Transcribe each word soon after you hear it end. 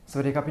ส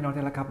วัสดีครับพี่น้อง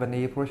ที่รักครับวัน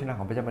นี้พระวจนะ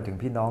ของพระเจ้ามาถึง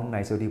พี่น้องใน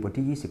สดุดีบท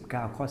ที่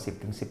29ข้อ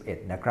10ถึง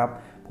11นะครับ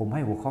ผมใ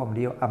ห้หัวข้อเ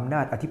ดียวอำน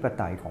าจอธิปไ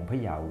ตยของพระ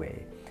ยาเว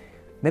ห์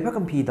ในพระ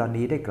คัมภีร์ตอน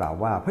นี้ได้กล่าว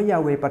ว่าพระยา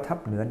เวห์ประทับ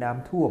เหนือน้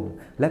ำท่วม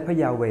และพระ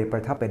ยาเวห์ปร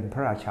ะทับเป็นพร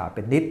ะราชาเ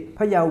ป็นนิจพ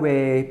ระยาเว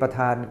ห์ประท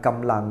านก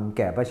ำลังแ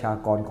ก่ประชา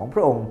กรของพร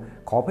ะองค์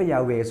ขอพระยา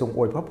เวห์ทรงอ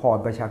วยพระพร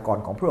ประชากร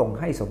ของพระองค์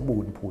ให้สมบู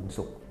รณ์พูน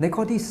สุขในข้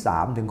อที่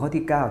3ถึงข้อ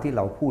ที่9ที่เ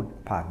ราพูด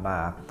ผ่านมา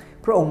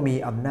พระองค์มี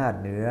อำนาจ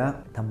เหนือ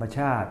ธรรมช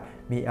าติ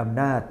มีอำ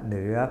นาจเห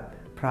นือ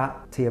พระ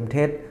เทียมเ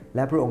ท็จแล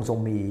ะพระองค์ทรง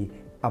มี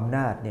อำน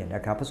าจเนี่ยน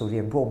ะครับพระสุริ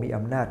ยนพระองค์มี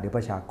อำนาจเหนือป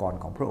ระชากร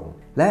ของพระองค์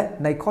และ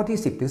ในข้อที่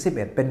10ถึง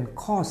11เป็น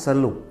ข้อส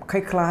รุปค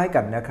ล้ายๆ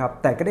กันนะครับ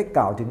แต่ก็ได้ก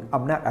ล่าวถึงอ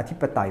ำนาจอธิ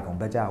ปไตยของ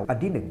พระเจ้าอัน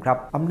ที่1ครับ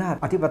อำนาจ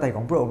อธิปไตยข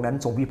องพระองค์นั้น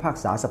ทรงพิพาก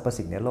ษาสรรพ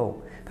สิ่งในโลก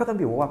พระคัม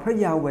ภีร์บอกว่าพระ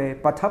ยาเวห์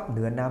ประทับเห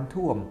นือน้ำ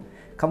ท่วม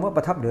คำว่าป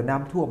ระทับเหนือน้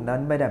ำท่วมนั้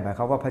นไม่ได้หมายค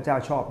วามว่าพระเจ้า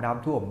ชอบน้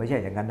ำท่วมไม่ใช่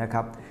อย่างนั้นนะค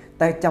รับ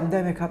แต่จำได้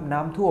ไหมครับน้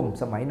ำท่วม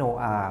สมัยโน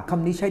อาห์ค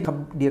ำนี้ใช้ค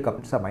ำเดียวกับ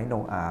สมัยโน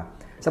อาห์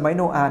สมัยโ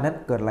นอาห์นั้น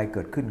เกิดอะไรเ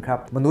กิดขึ้นครับ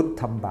มนุษย์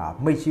ทำบาป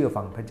ไม่เชื่อ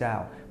ฟังพระเจ้า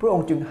พระอง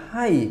ค์จึงใ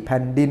ห้แผ่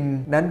นดิน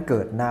นั้นเ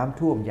กิดน้ำ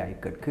ท่วมใหญ่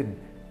เกิดขึ้น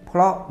เพร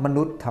าะม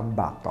นุษย์ทำ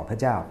บาปต่อพระ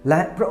เจ้าแล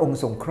ะพระองค์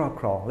ทรงครอบ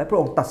ครองและพระ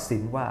องค์ตัดสิ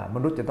นว่าม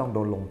นุษย์จะต้องโด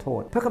นลงโท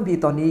ษพระคัมภีร์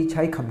ตอนนี้ใ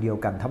ช้คำเดียว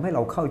กันทำให้เร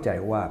าเข้าใจ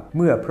ว่าเ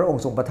มื่อพระอง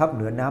ค์ทรงประทับเ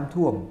หนือน้ำ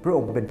ท่วมพระอ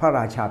งค์เป็นพระร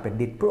าชาเป็น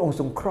ดิษพระองค์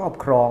ทรงครอบ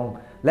ครอง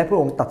และพระ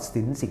องค์ตัด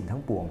สินสิ่งทั้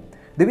งปวง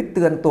เดวิดเ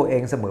ตือนตัวเอ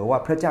งเสมอว่า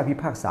พระเจ้าพิ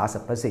พากษาสร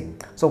รพสิ่ง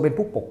ทรงเป็น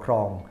ผู้ปกคร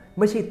อง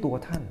ไม่ใช่ตัว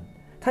ท่าน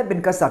เป็น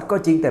กษัตริย์ก็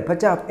จริงแต่พระ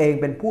เจ้าเอง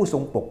เป็นผู้ทร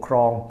งปกคร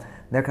อง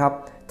นะครับ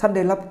ท่านไ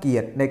ด้รับเกีย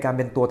รติในการเ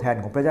ป็นตัวแทน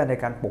ของพระเจ้าใน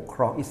การปกค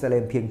รองอิสราเอ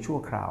ลเพียงชั่ว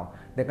คราว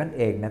ดังนั้นเ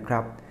องนะครั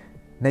บ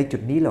ในจุ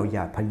ดนี้เราอ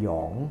ย่าพย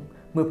อง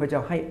เมื่อพระเจ้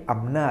าให้อ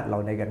ำนาจเรา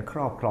ในการคร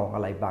อบครองอ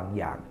ะไรบาง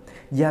อย่าง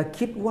อย่า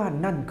คิดว่า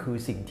นั่นคือ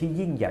สิ่งที่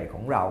ยิ่งใหญ่ข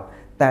องเรา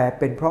แต่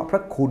เป็นเพราะพร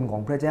ะคุณขอ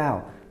งพระเจ้า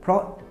เพรา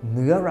ะเห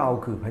นือเรา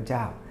คือพระเจ้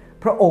า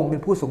พระองค์เป็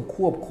นผู้ทรงค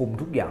วบคุม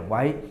ทุกอย่างไ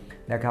ว้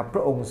นะครับพร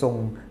ะองค์ทรง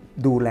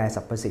ดูแลส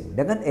รรพสิ่ง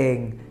ดังนั้นเอง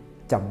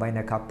จำไว้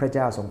นะครับพระเ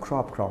จ้าทรงคร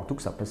อบครองทุก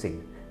สรรพสิ่ง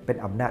เป็น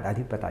อำนาจอ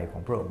ธิปไตยขอ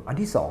งพระองค์อัน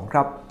ที่2ค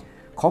รับ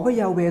ขอพระ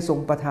ยาเวห์ทรง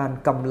ประทาน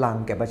กำลัง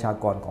แก่ประชา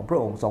กรของพระ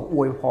องค์อ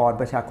วยพร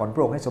ประชากรพร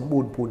ะองค์ให้สมบู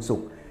รณ์พูนสุ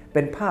ขเ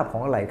ป็นภาพขอ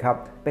งอะไรครับ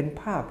เป็น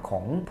ภาพขอ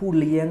งผู้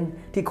เลี้ยง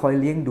ที่คอย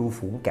เลี้ยงดู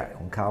ฝูงแกะข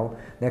องเขา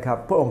นะครับ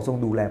พระองค์ทรง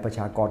ดูแลประช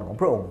ากรของ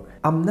พระองค์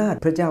อำนาจ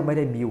พระเจ้าไม่ไ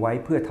ด้มีไว้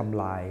เพื่อท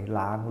ำลาย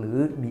ล้างหรือ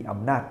มีอ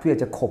ำนาจเพื่อ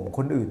จะข่มค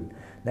นอื่น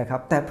นะครั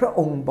บแต่พระอ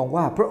งค์บอก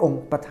ว่าพระองค์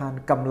ประทาน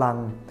กำลัง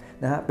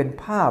นะฮะเป็น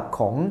ภาพ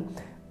ของ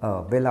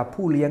เวลา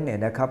ผู้เลี้ยงเนี่ย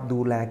นะครับดู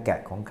แลแกะ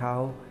ของเขา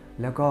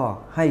แล้วก็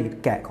ให้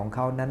แกะของเข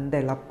านั้นได้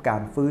รับกา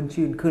รฟื้น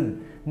ชื่นขึ้น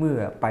เมื่อ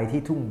ไป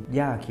ที่ทุ่งห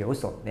ญ้าเขียว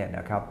สดเนี่ยน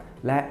ะครับ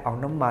และเอา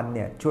น้ำมันเ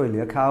นี่ยช่วยเหลื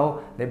อเขา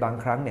ในบาง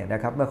ครั้งเนี่ยน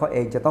ะครับเมื่อเขาเอ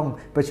งจะต้อง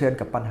เผชิญ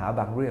กับปัญหา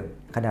บางเรื่อง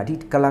ขณะที่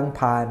กำลัง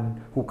ผ่าน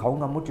หุบเขา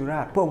งามมุจจุร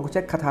าชพระองค์ใ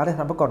ช้คาถาและ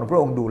ธรรมพระกรของพร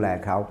ะองค์ดูแล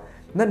เขา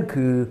นั่น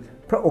คือ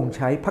พระองค์ใ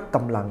ช้พระก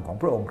ำลังของ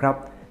พระองค์ครับ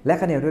และ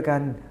ขณะเดียวกั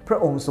นพระ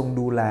องค์ทรง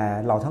ดูแล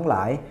เราทั้งหล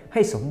ายใ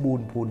ห้สมบูร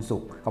ณ์พูนสุ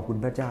ขขอบคุณ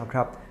พระเจ้าค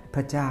รับพ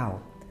ระเจ้า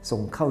ทร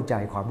งเข้าใจ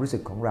ความรู้สึ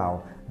กของเรา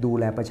ดู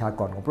แลประชา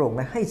กรของพระองค์แ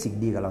ละให้สิ่ง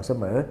ดีกับเราเส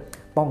มอ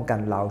ป้องกัน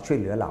เราช่วย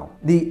เหลือเรา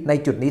ดีใน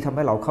จุดนี้ทำใ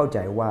ห้เราเข้าใจ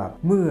ว่า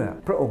เมื่อ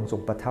พระองค์ทร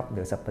งประทับเห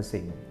นือสรรพ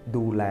สิ่ง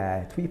ดูแล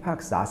พิพา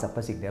กษาสรรพ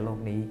สิ่งในโลก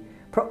นี้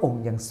พระอง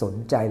ค์ยังสน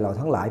ใจเรา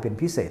ทั้งหลายเป็น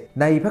พิเศษ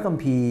ในพระคัม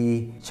ภีร์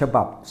ฉ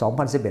บับ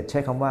 2011 ใช้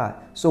คำว่า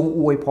ทรงอ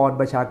วยพร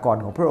ประชากร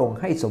ของพระองค์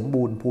ให้สม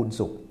บูรณ์พูน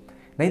สุข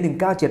ใน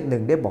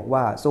1971ได้บอก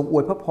ว่าทรงอ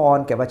วยพระพร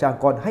แก่ประชา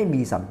กรให้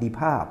มีสันติ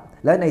ภาพ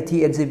และใน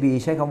TNCB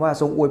ใช้คำว่า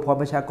ทรงอวยพร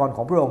ประชากรข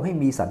องพระองค์ให้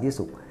มีสันติ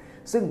สุข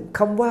ซึ่ง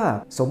คำว่า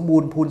สมบู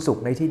รณ์พูนสุข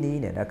ในที่นี้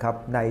เนี่ยนะครับ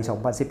ใน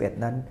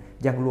 2011 นั้น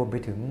ยังรวมไป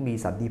ถึงมี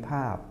สันติภ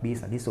าพมี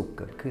สันติสุข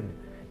เกิดขึ้น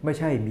ไม่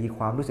ใช่มีค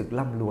วามรู้สึก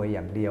ร่ำรวยอ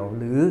ย่างเดียว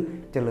หรือ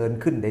เจริญ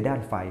ขึ้นในด้าน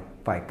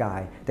ฝ่ายกา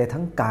ยแต่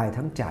ทั้งกาย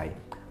ทั้งใจ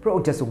พระอง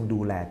ค์จะทรงดู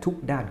แลทุก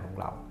ด้านของ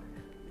เรา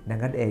ดัง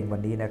นั้นเองวั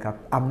นนี้นะครับ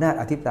อำนาจ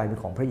อธิปไตยเป็น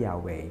ของพระยา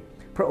เวห์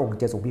พระองค์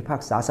จะทรงพิพา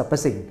กษาสรรพ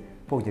สิ่ง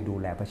พระองค์จะดู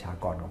แลประชา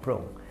กรของพระอ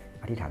งค์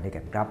อธิษฐานด้วย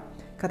กันครับ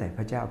ข้าแต่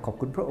พระเจ้าขอบ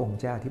คุณพระองค์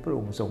เจ้าที่พระอ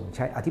งค์ทรงใ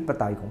ช้อธิป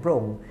ไตยของพระอ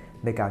งค์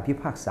ในการพิ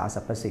พากษาส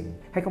รรพสิ่ง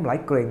ให้ข้าพเจ้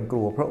าเกรงก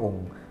ลัวพระอง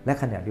ค์และ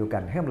ขณะเดียวกั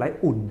นให้ข้าพเจ้า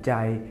อุ่นใจ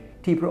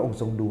ที่พระองค์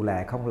ทรงดูแล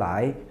ข้าพเจ้า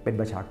เป็น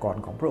ประชากร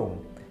ของพระองค์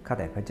ข้า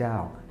แต่พระเจ้า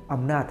อ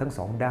ำนาจทั้งส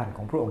องด้านข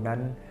องพระองค์นั้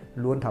น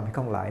ล้วนทำให้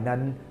ข้าพเจ้านั้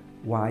น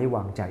ไว้ว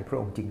างใจพระ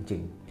องค์จริ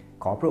ง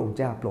ๆขอพระองค์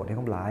เจ้าโปรดให้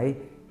ข้าพเจ้า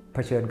เผ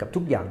ชิญกับทุ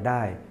กอย่างไ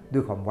ด้ด้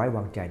วยความไว้ว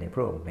างใจในพร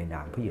ะองค์ในน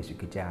ามพระเยซู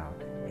คริสต์เจ้า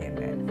อาเ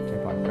มนใช่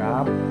พรครั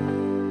บ